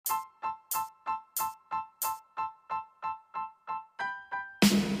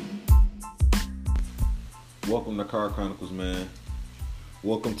Welcome to Car Chronicles, man.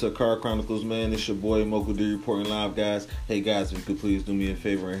 Welcome to Car Chronicles, man. It's your boy Mocha D reporting live, guys. Hey, guys, if you could please do me a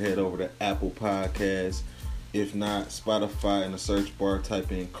favor and head over to Apple Podcasts. If not, Spotify, in the search bar,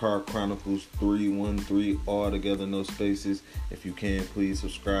 type in Car Chronicles 313, all together, no spaces. If you can, please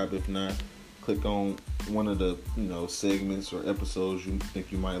subscribe. If not, click on one of the segments or episodes you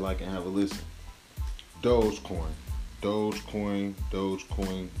think you might like and have a listen. Dogecoin, Bitcoin,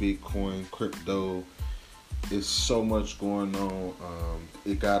 crypto. It's so much going on.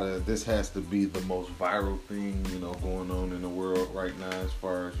 This has to be the most viral thing, going on in the world right now as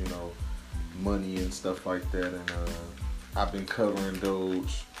far as, money and stuff like that. And I've been covering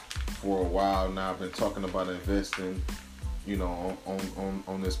Doge for a while now. I've been talking about investing,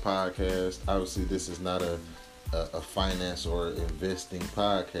 on this podcast. Obviously, this is not a finance or investing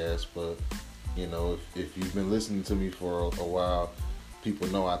podcast, but if you've been listening to me for a while, people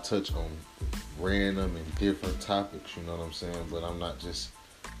know I touch on random and different topics, you know what I'm saying? But I'm not just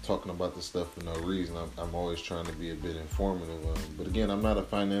talking about this stuff for no reason. I'm always trying to be a bit informative. But again, I'm not a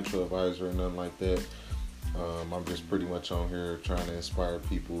financial advisor or nothing like that. I'm just pretty much on here trying to inspire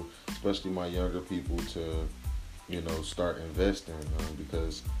people, especially my younger people, to, start investing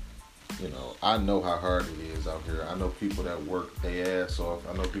because, I know how hard it is out here. I know people that work their ass off.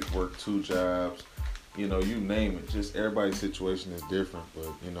 I know people work 2 jobs. You name it. Just everybody's situation is different, but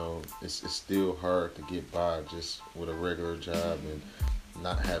it's still hard to get by just with a regular job and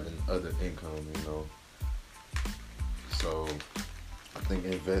not having other income. So I think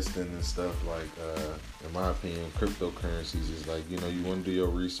investing and stuff like, in my opinion, cryptocurrencies is like, you want to do your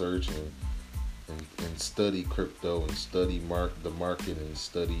research and study crypto and study the market and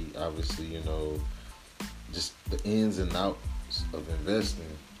study obviously just the ins and outs of investing.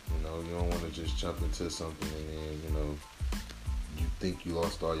 You don't want to just jump into something and then, you think you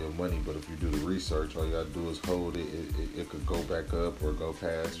lost all your money, but if you do the research, all you got to do is hold it. It could go back up or go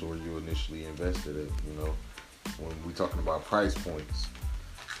past where you initially invested it, when we're talking about price points.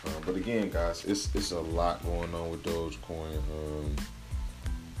 But again, guys, it's a lot going on with Dogecoin.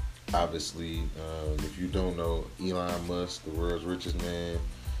 Obviously, if you don't know, Elon Musk, the world's richest man,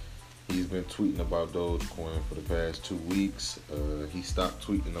 he's been tweeting about Dogecoin for the past 2 weeks. He stopped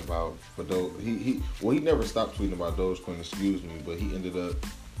tweeting about he never stopped tweeting about Dogecoin, but he ended up,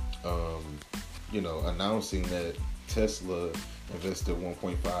 announcing that Tesla invested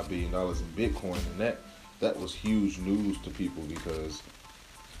 $1.5 billion in Bitcoin, and that was huge news to people because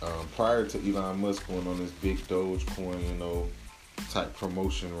prior to Elon Musk going on this big Dogecoin, type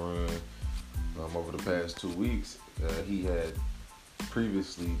promotion run over the past 2 weeks, he had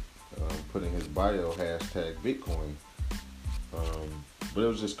previously put in his bio hashtag Bitcoin. But it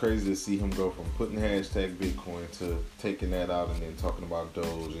was just crazy to see him go from putting hashtag Bitcoin to taking that out and then talking about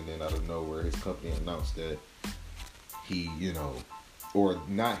Doge, and then out of nowhere his company announced that he, or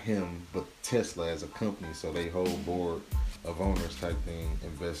not him, but Tesla as a company, so they whole board of owners type thing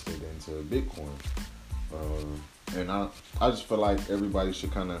invested into Bitcoin. And I just feel like everybody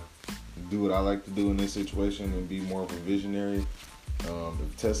should kind of do what I like to do in this situation and be more of a visionary.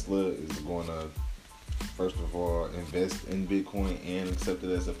 If Tesla is going to, first of all, invest in Bitcoin and accept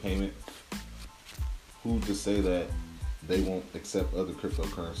it as a payment, who's to say that they won't accept other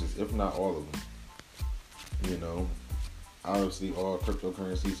cryptocurrencies, if not all of them? Obviously all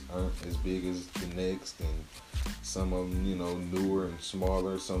cryptocurrencies aren't as big as the next, and some of them, newer and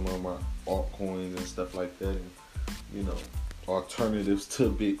smaller. Some of them are altcoins and stuff like that, and, alternatives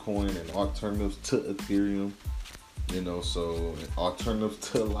to Bitcoin and alternatives to Ethereum. So alternatives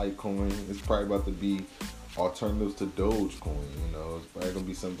to Litecoin. It's probably about to be alternatives to Dogecoin. It's probably gonna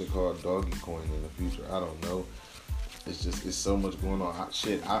be something called Dogecoin in the future. I don't know. It's so much going on.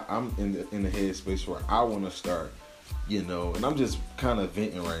 I'm in the headspace where I want to start. And I'm just kind of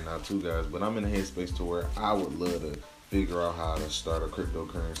venting right now too, guys. But I'm in a headspace to where I would love to figure out how to start a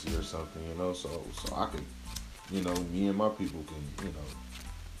cryptocurrency or something. So I can, me and my people can,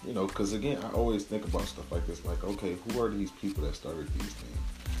 because again, I always think about stuff like this, like, okay, who are these people that started these things?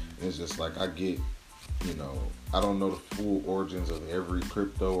 And it's just like, I get, I don't know the full origins of every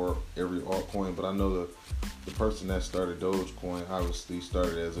crypto or every altcoin, but I know the person that started Dogecoin obviously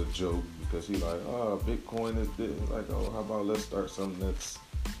started as a joke because he like, oh, Bitcoin is this. Like, oh, how about let's start something that's,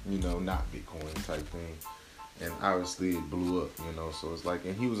 not Bitcoin type thing. And obviously it blew up, so it's like,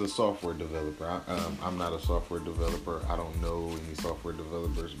 and he was a software developer. I'm not a software developer. I don't know any software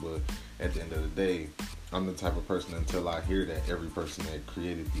developers, but at the end of the day, I'm the type of person, until I hear that every person that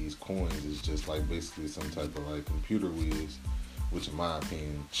created these coins is just like basically some type of like computer whiz, which in my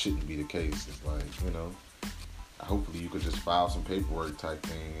opinion shouldn't be the case. It's like, hopefully you could just file some paperwork type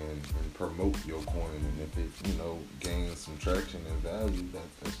thing and promote your coin, and if it gains some traction and value,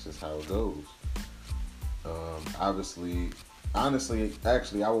 that's just how it goes. Obviously, honestly,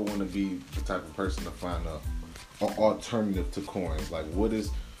 actually, I would want to be the type of person to find an alternative to coins. Like, what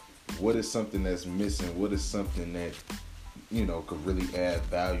is something that's missing? What is something that could really add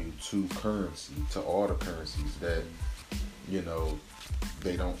value to currency, to all the currencies that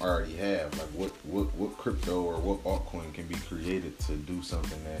they don't already have? Like, what crypto or what altcoin can be created to do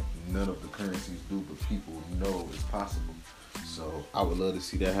something that none of the currencies do, but people know is possible? So I would love to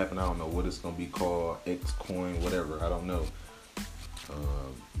see that happen. I don't know what it's gonna be called, X coin, whatever. I don't know.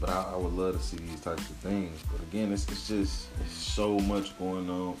 But I would love to see these types of things. But again, it's so much going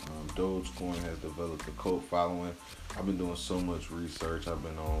on. Dogecoin has developed a cult following. I've been doing so much research. I've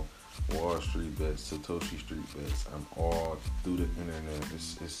been on Wall Street bets, Satoshi Street bets. I'm all through the internet.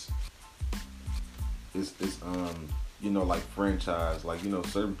 It's like franchise. Like,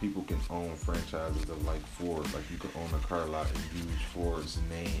 certain people can own franchises of like Ford. Like, you can own a car lot and use Ford's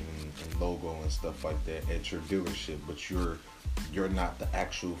name and logo and stuff like that at your dealership, but you're not the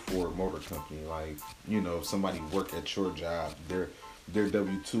actual Ford Motor Company. Like, if somebody work at your job, their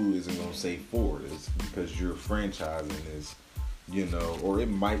W-2 isn't gonna say Ford. It's because you're franchising this, or it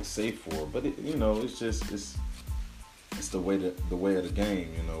might say Ford, but it's just it's the way of the game,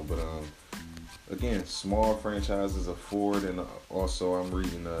 But again, small franchises of Ford, and also I'm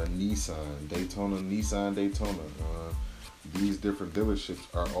reading Nissan Daytona. These different dealerships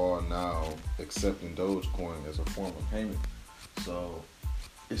are all now accepting Dogecoin as a form of payment. So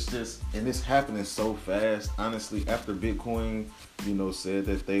and it's happening so fast. Honestly, after Bitcoin, said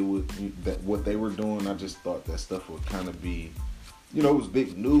that that what they were doing, I just thought that stuff would kind of be, it was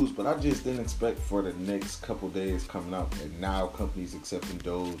big news, but I just didn't expect for the next couple days coming out that now companies accepting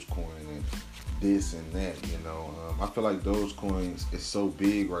Dogecoin and this and that. I feel like Dogecoin is so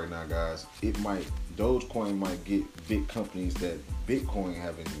big right now, guys. Dogecoin might get big companies that Bitcoin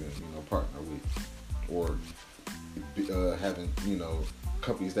haven't even partnered with, or having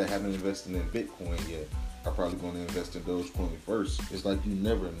companies that haven't invested in Bitcoin yet are probably going to invest in Dogecoin first. It's like you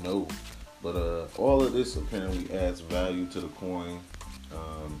never know. But all of this apparently adds value to the coin.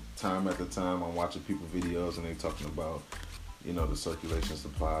 Time after time, I'm watching people videos and they talking about, the circulation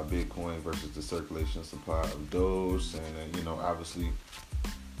supply of Bitcoin versus the circulation supply of Doge, and obviously,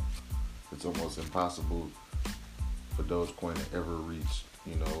 it's almost impossible for Dogecoin to ever reach,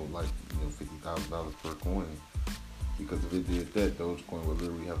 $50,000 per coin. Because if it did that, Dogecoin would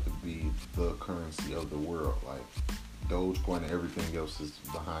literally have to be the currency of the world. Like, Dogecoin and everything else is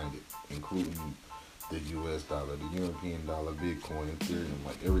behind it, including the US dollar, the European dollar, Bitcoin, Ethereum.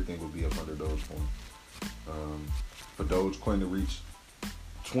 Like, everything would be up under Dogecoin. For Dogecoin to reach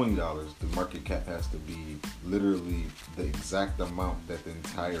 $20, the market cap has to be literally the exact amount that the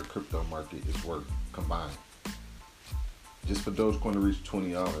entire crypto market is worth combined. Just for Dogecoin to reach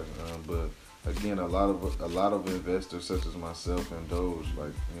 $20, but again, a lot of investors such as myself and Doge,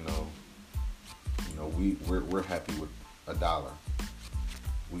 like we're happy with $1.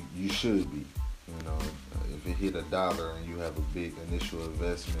 You should be, if it hit $1 and you have a big initial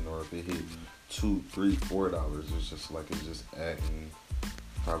investment, or if it hit $2, $3, $4, it's just adding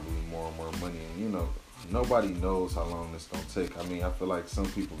probably more and more money, and nobody knows how long this gonna take. I mean, I feel like some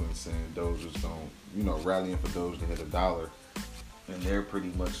people have been saying Doge is gonna, rallying for Doge to hit $1, and they're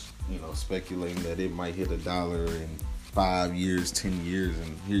pretty much, speculating that it might hit $1 in 5 years, 10 years,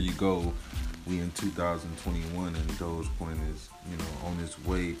 and here you go. We in 2021 and Dogecoin is, on its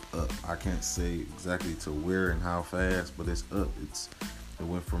way up. I can't say exactly to where and how fast, but it's up. It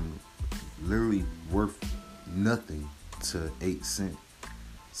went from literally worth nothing to 8 cents,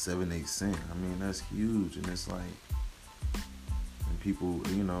 7-8 cents. I mean, that's huge, and it's like, and people,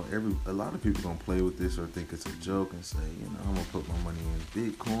 a lot of people gonna play with this or think it's a joke and say, I'm gonna put my money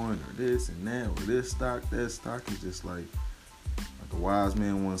in Bitcoin or this and that or this stock, that stock. Is just like a wise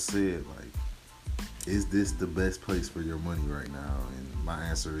man once said, like, is this the best place for your money right now? And my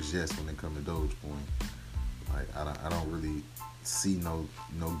answer is yes when it comes to Dogecoin. Like, I don't really see no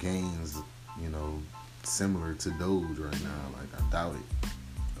gains, similar to Doge right now. Like, I doubt it.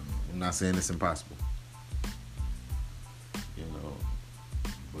 I'm not saying it's impossible,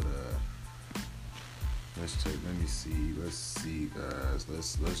 but let's check. Let me see. Let's see, guys.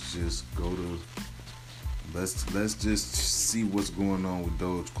 Let's just go to. Let's just see what's going on with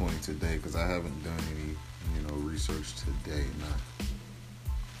Dogecoin today, because I haven't done any research today.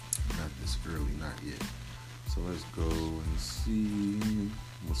 Not this early, not yet. So let's go and see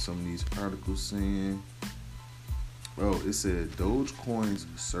what some of these articles saying. Oh, it said Dogecoin's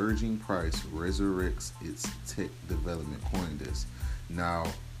surging price resurrects its tech development. CoinDesk. Now,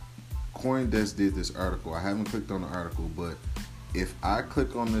 CoinDesk did this article. I haven't clicked on the article, but if I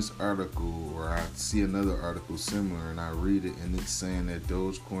click on this article or I see another article similar and I read it and it's saying that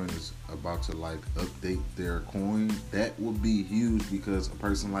Dogecoin is about to like update their coin, that would be huge because a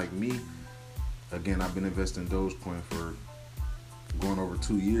person like me, again, I've been investing in Dogecoin for going over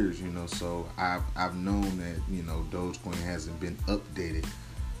 2 years, so I've known that, Dogecoin hasn't been updated,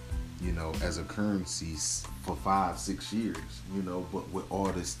 as a currency for 5-6 years, but with all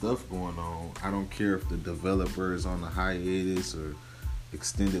this stuff going on, I don't care if the developer is on a hiatus or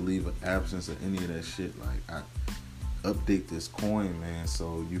extended leave of absence or any of that shit. Like, I update this coin, man,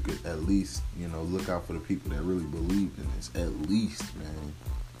 so you could at least, look out for the people that really believe in this. At least, man,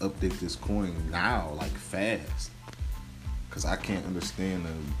 update this coin now, like fast. Cause I can't understand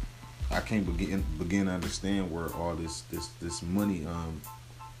I can't begin to understand where all this money.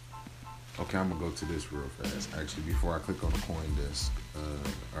 Okay, I'm gonna go to this real fast. Actually, before I click on the CoinDesk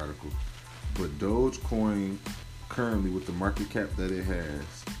article, but Dogecoin currently with the market cap that it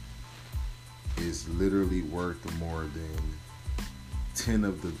has is literally worth more than 10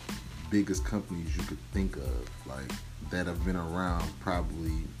 of the biggest companies you could think of, like that have been around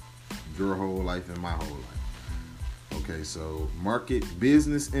probably your whole life and my whole life. Okay, so Market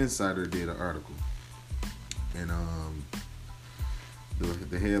Business Insider did an article, and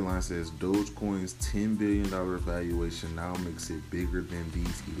the headline says Dogecoin's $10 billion valuation now makes it bigger than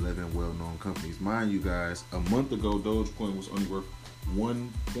these 11 well-known companies. Mind you guys, a month ago Dogecoin was only worth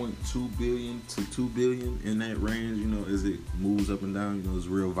 1.2 billion to 2 billion, in that range, as it moves up and down, it's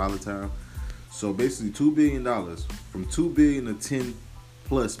real volatile. So basically $2 billion, from 2 billion to 10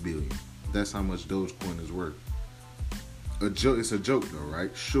 plus billion. That's how much Dogecoin is worth. It's a joke though, right?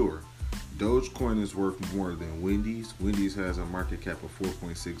 Sure. Dogecoin is worth more than Wendy's. Wendy's has a market cap of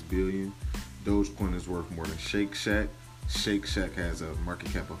 4.6 billion. Dogecoin is worth more than Shake Shack. Shake Shack has a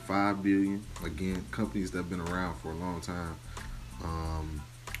market cap of 5 billion. Again, companies that have been around for a long time.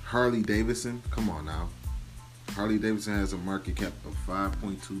 Harley Davidson, come on now. Harley Davidson has a market cap of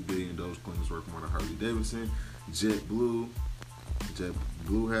 5.2 billion. Dogecoin is worth more than Harley Davidson. JetBlue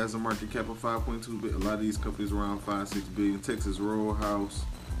has a market cap of 5.2 billion. A lot of these companies around 5-6 billion. Texas Roadhouse,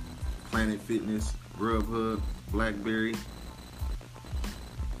 Planet Fitness, Grubhub, BlackBerry.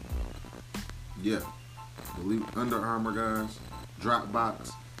 Yeah. Believe Under Armour, guys.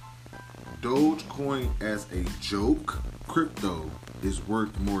 Dropbox. Dogecoin as a joke, crypto is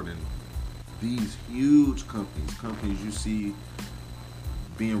worth more than these huge companies you see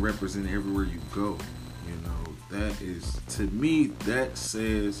being represented everywhere you go. That is, to me, that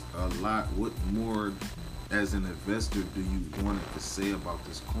says a lot. What more, as an investor, do you want it to say about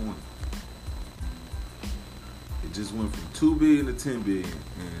this coin? It just went from 2 billion to 10 billion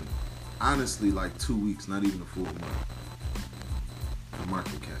in honestly like 2 weeks, not even a full month. The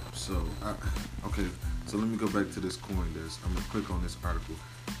market cap. So, so let me go back to this CoinDesk. I'm gonna click on this article.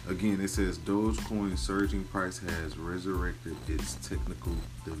 Again, it says Dogecoin's surging price has resurrected its technical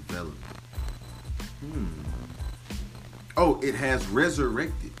development. Oh, it has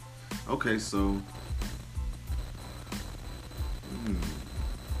resurrected. Okay, so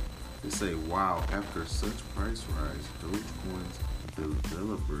they say, wow, after such price rise, Dogecoin's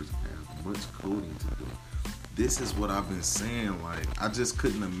developers have much coding to do. This is what I've been saying. Like, I just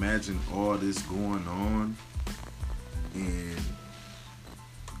couldn't imagine all this going on, and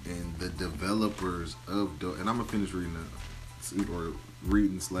the developers of and I'm gonna finish reading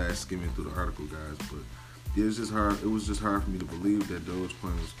skimming through the article, guys. But it was just hard. It was just hard for me to believe that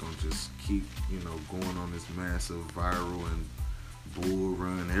Dogecoin was gonna just keep, going on this massive viral and bull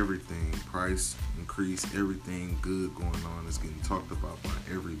run. Everything, price increase, everything good going on is getting talked about by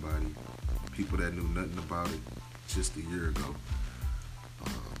everybody. People that knew nothing about it just a year ago,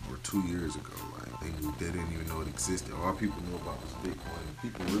 or 2 years ago, like they didn't even know it existed. All people knew about was Bitcoin.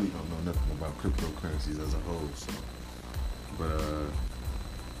 People really don't know nothing about cryptocurrencies as a whole. So, but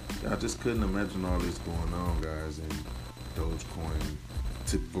I just couldn't imagine all this going on, guys, and Dogecoin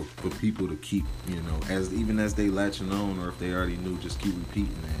for people to keep, even as they latching on, or if they already knew, just keep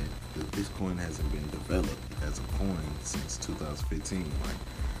repeating that this coin hasn't been developed as a coin since 2015. Like,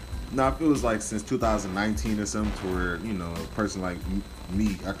 now it feels like since 2019 or something, to where, a person like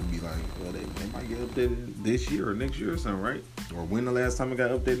me, I could be like, well, they might get updated this year or next year or something, right? Or when the last time it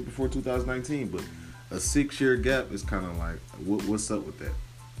got updated before 2019. But a 6-year gap is kind of like, what's up with that?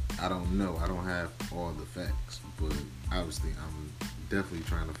 I don't know. I don't have all the facts, but obviously I'm definitely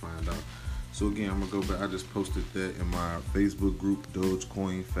trying to find out. So again, I'm gonna go back. I just posted that in my Facebook group,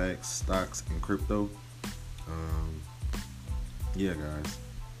 Dogecoin Facts, Stocks, and Crypto. yeah, guys,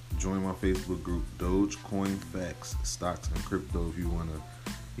 join my Facebook group, Dogecoin Facts, Stocks and Crypto. If you wanna,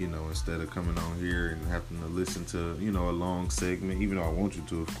 instead of coming on here and having to listen to, a long segment, even though I want you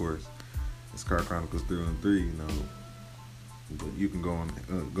to, of course. It's Car Chronicles 3 on 3, but you can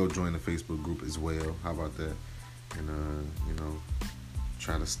go join the Facebook group as well. How about that? And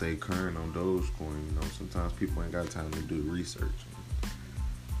try to stay current on Dogecoin. Sometimes people ain't got time to do research.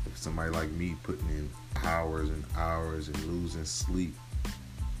 If somebody like me putting in hours and hours and losing sleep,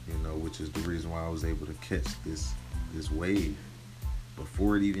 which is the reason why I was able to catch this wave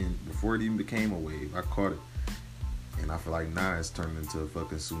before it even became a wave. I caught it, and I feel like now it's turned into a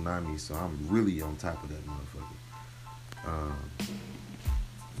fucking tsunami. So I'm really on top of that motherfucker.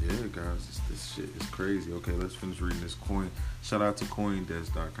 Yeah, guys, this shit is crazy. Okay, let's finish reading this coin. Shout out to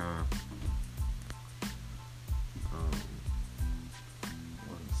CoinDesk.com.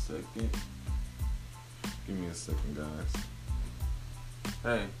 1 second. Give me a second, guys.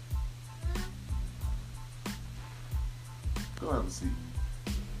 Hey. Go have a seat.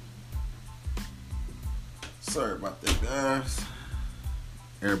 Sorry about that, guys.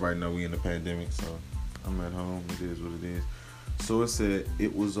 Everybody know we in the pandemic, so I'm at home. It is what it is. So it said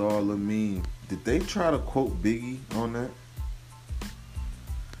it was all a meme. Did they try to quote Biggie on that?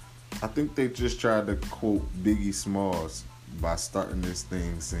 I think they just tried to quote Biggie Smalls by starting this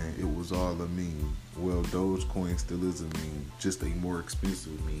thing saying it was all a meme. Well, Dogecoin still is a meme, just a more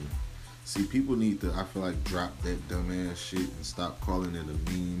expensive meme. See, people need to, I feel like, drop that dumbass shit and stop calling it a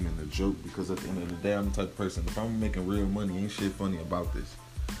meme and a joke, because at the end of the day, I'm the type of person, if I'm making real money, ain't shit funny about this.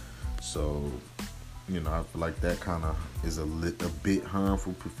 So, I feel like that kind of is a bit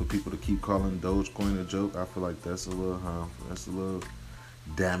harmful for people to keep calling Dogecoin a joke. I feel like that's a little harmful. That's a little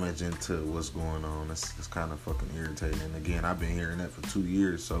damaging to what's going on. It's kind of fucking irritating. And again, I've been hearing that for 2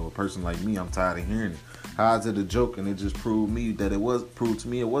 years. So a person like me, I'm tired of hearing it. How is it a joke? And it just proved to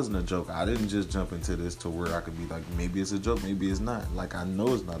me it wasn't a joke. I didn't just jump into this to where I could be like, maybe it's a joke, maybe it's not. Like, I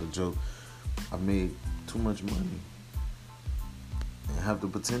know it's not a joke. I made too much money and have the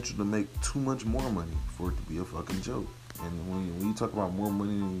potential to make too much more money for it to be a fucking joke. And when you talk about more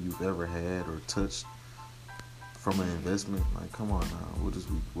money than you've ever had or touched from an investment, like, come on now,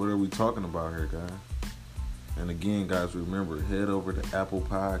 what are we talking about here, guys? And again, guys, remember, head over to Apple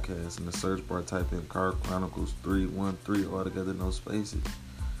Podcasts, in the search bar type in Car Chronicles 313, all together, no spaces.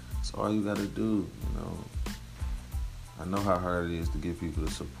 That's all you gotta do. I know how hard it is to get people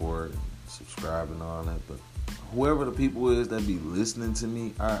to support and subscribe and all that, but whoever the people is that be listening to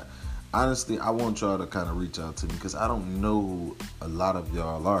me, I want y'all to kind of reach out to me, because I don't know who a lot of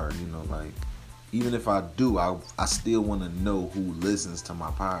y'all are. Like, even if I do, I still want to know who listens to my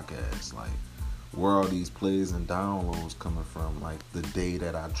podcast. Like, where are these plays and downloads coming from? Like, the day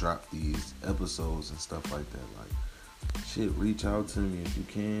that I drop these episodes and stuff like that. Like, shit, reach out to me if you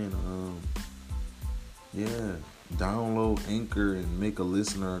can. Yeah, download Anchor and make a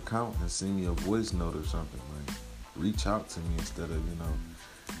listener account and send me a voice note or something. Like, reach out to me instead of,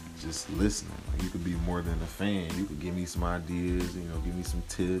 just listening. Like, you could be more than a fan. You could give me some ideas, give me some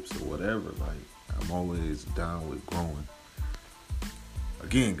tips or whatever. Like, I'm always down with growing.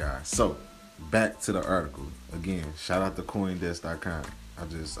 Again, guys, so back to the article. Again, shout out to CoinDesk.com. I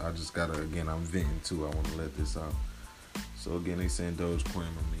just gotta, again, I'm venting too. I want to let this out. So again, they saying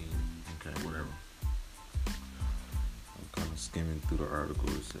Dogecoin, okay, whatever. I'm kind of skimming through the article.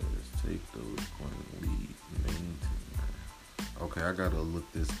 It says, take Dogecoin lead maintainer. Okay, I gotta look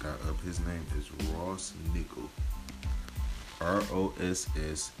this guy up. His name is Ross Nickel. ROSSNICOLL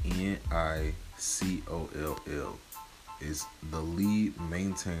is the lead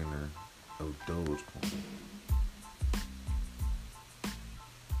maintainer of Dogecoin.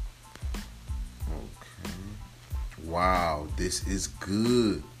 Okay. Wow, this is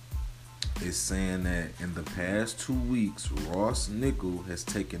good. It's saying that in the past 2 weeks, Ross Nickel has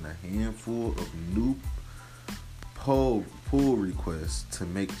taken a handful of new pull requests to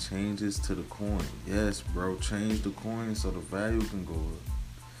make changes to the coin. Yes, bro, change the coin so the value can go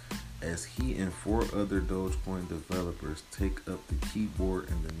up. As he and 4 other Dogecoin developers take up the keyboard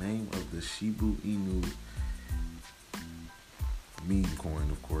in the name of the Shiba Inu meme coin,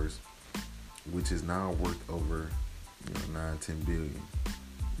 of course, which is now worth over 9-10 billion.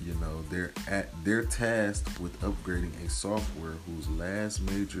 They're tasked with upgrading a software whose last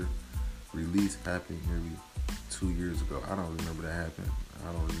major release happened nearly 2 years ago. I don't remember that happened.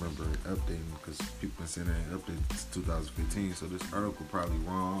 I don't remember it updating, because people been saying it ain't updated since 2015. So this article probably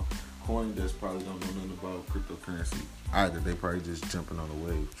wrong. CoinDesk probably don't know nothing about cryptocurrency either. They probably just jumping on the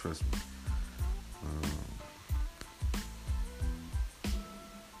wave. Trust me.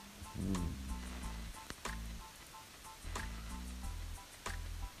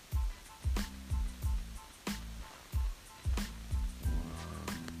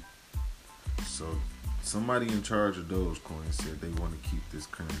 So somebody in charge of Dogecoin said they want to keep this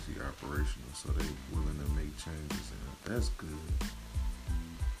currency operational, so they willing to make changes in it. That's good.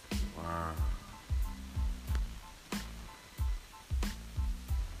 Wow.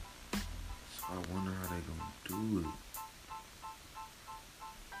 So I wonder how they gonna do it.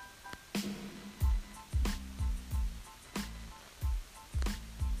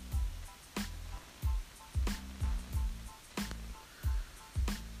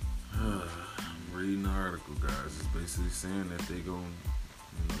 Reading the article, guys, it's basically saying that they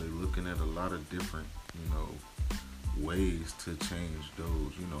they looking at a lot of different, ways to change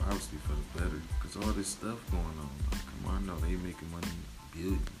Doge, obviously for the better, because all this stuff going on. Like, come on, no, they making money,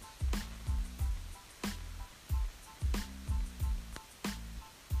 billions.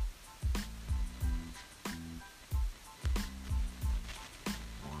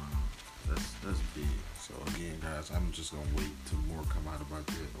 Wow, that's big. So again, guys, I'm just gonna wait till more come out about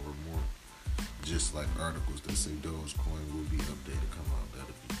that, or more just like articles that say Dogecoin will be updated come out.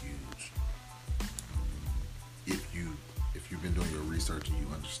 That'll be huge. If you've been doing your research and you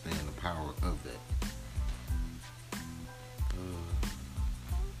understand the power of that.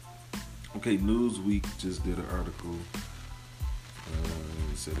 Okay, Newsweek just did an article.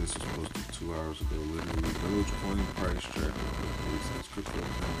 It said this was posted 2 hours ago. Literally, Dogecoin price tracker says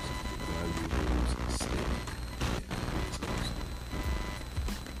cryptocurrency value holds steady.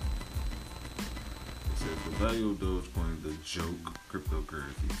 It says the value of Dogecoin, the joke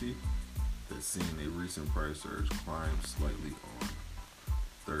cryptocurrency. See? That's seen a recent price surge climb slightly on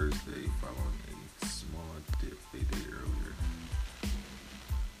Thursday following a small dip a day earlier.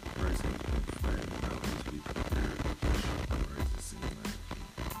 The price has been flattened out as we prepare for the sharp rise seen last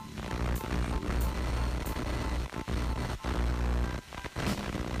year.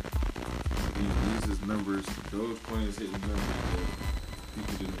 These is numbers. Dogecoin is hitting numbers that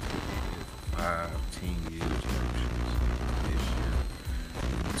people didn't expect to hit for 5-10 years this year.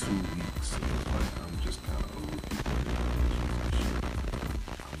 2 weeks, so it's like I'm just kind of over people.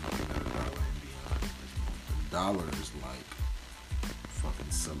 I'm looking at $1 and beyond. The dollar is like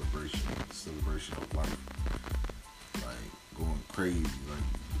fucking celebration of life, like going crazy, like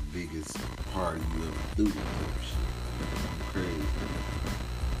the biggest party you ever do. Shit, going crazy.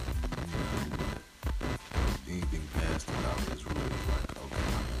 Anything past the dollar is really like, okay,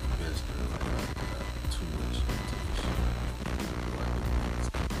 I'm an investor. Like I got too much into this shit.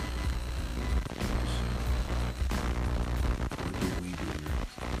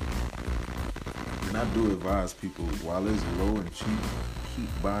 And I do advise people, while it's low and cheap, keep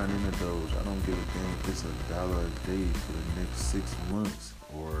buying in the Doge. I don't give a damn if it's $1 a day for the next 6 months,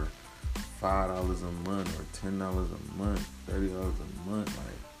 or $5 a month, or $10 a month, $30 a month.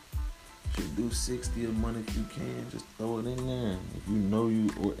 Like, should do 60 a month if you can. Just throw it in there. If you know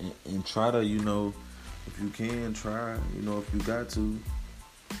and try to, if you can, try, if you got to,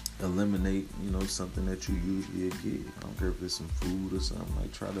 eliminate, something that you usually get. I don't care if it's some food or something.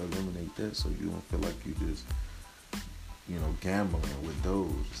 Like, try to eliminate that so you don't feel like you just, gambling with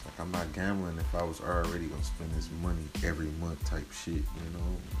Doge. It's like, I'm not gambling if I was already gonna spend this money every month type shit,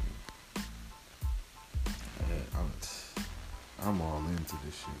 I'm all into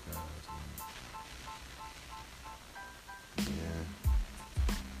this shit, guys. Yeah.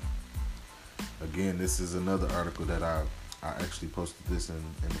 Again, this is another article that I actually posted this in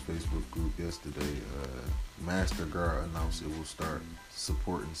the Facebook group yesterday. MasterCard announced it will start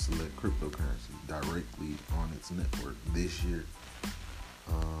supporting select cryptocurrency directly on its network this year.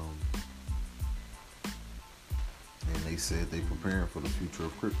 And they said they're preparing for the future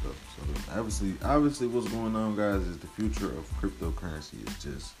of crypto. So obviously what's going on, guys, is the future of cryptocurrency is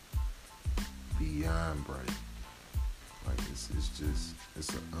just beyond bright. Like, it's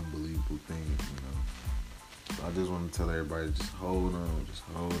an unbelievable thing, So I just want to tell everybody, just hold on,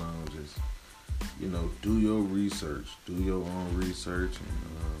 just, do your research, do your own research,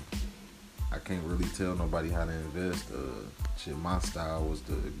 and I can't really tell nobody how to invest. My style was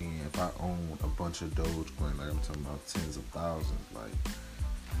to, again, if I own a bunch of Dogecoin, like I'm talking about tens of thousands, like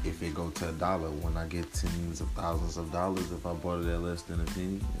if it go to $1, when I get tens of thousands of dollars, if I bought it at less than a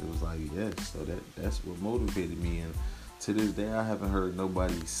penny, it was like, yes. So that's what motivated me, and to this day, I haven't heard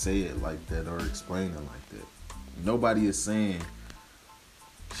nobody say it like that or explain it like that. Nobody is saying,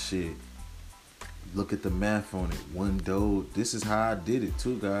 shit, look at the math on it. One Doge. This is how I did it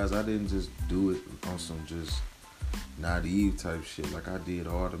too, guys. I didn't just do it on some just naive type shit. Like, I did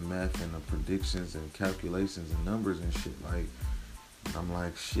all the math and the predictions and calculations and numbers and shit. Like, I'm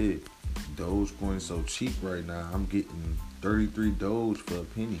like, shit, Dogecoin so cheap right now. I'm getting 33 Doge for a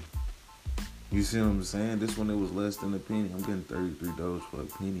penny. You see what I'm saying? This one, it was less than a penny. I'm getting 33 Doge for a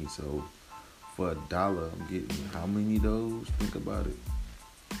penny. So For $1, I'm getting how many those? Think about it.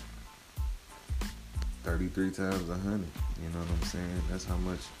 33 times 100. You know what I'm saying? That's how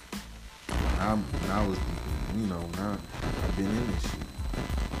much. When I was, now I've been in this shit.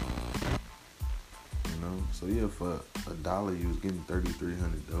 So yeah, for $1, you was getting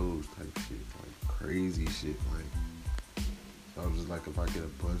 3,300 those type shit, like crazy shit, like. So I was just like, if I get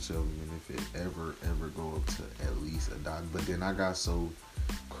a bunch of them, and if it ever go up to at least $1, but then I got so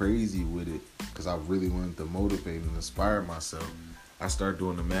crazy with it because I really wanted to motivate and inspire myself. I started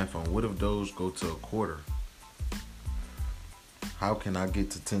doing the math on what if those go to a quarter. How can I get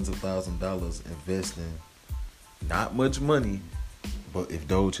to tens of thousands of dollars investing not much money? But if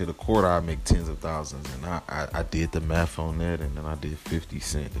Doge hit a quarter, I make tens of thousands. And I did the math on that, and then I did 50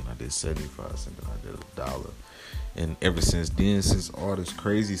 cents, and I did 75 cents, and I did $1. And ever since then, since all this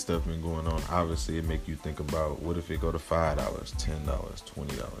crazy stuff been going on, obviously it make you think about what if it go to $5, $10,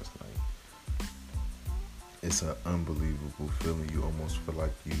 $20. Like, it's an unbelievable feeling. You almost feel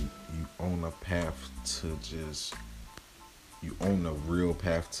like you own a path to just, you own a real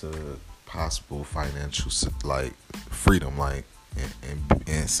path to possible financial like freedom, like.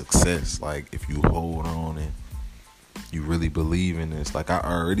 And success. Like, if you hold on and you really believe in this, like I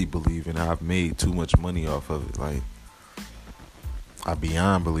already believe in it. I've made too much money off of it. Like, I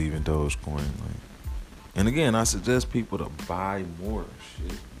beyond believe in Dogecoin. Like, and again, I suggest people to buy more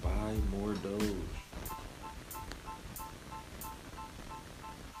shit. Buy more Doge.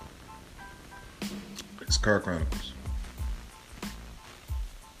 It's Car Chronicles.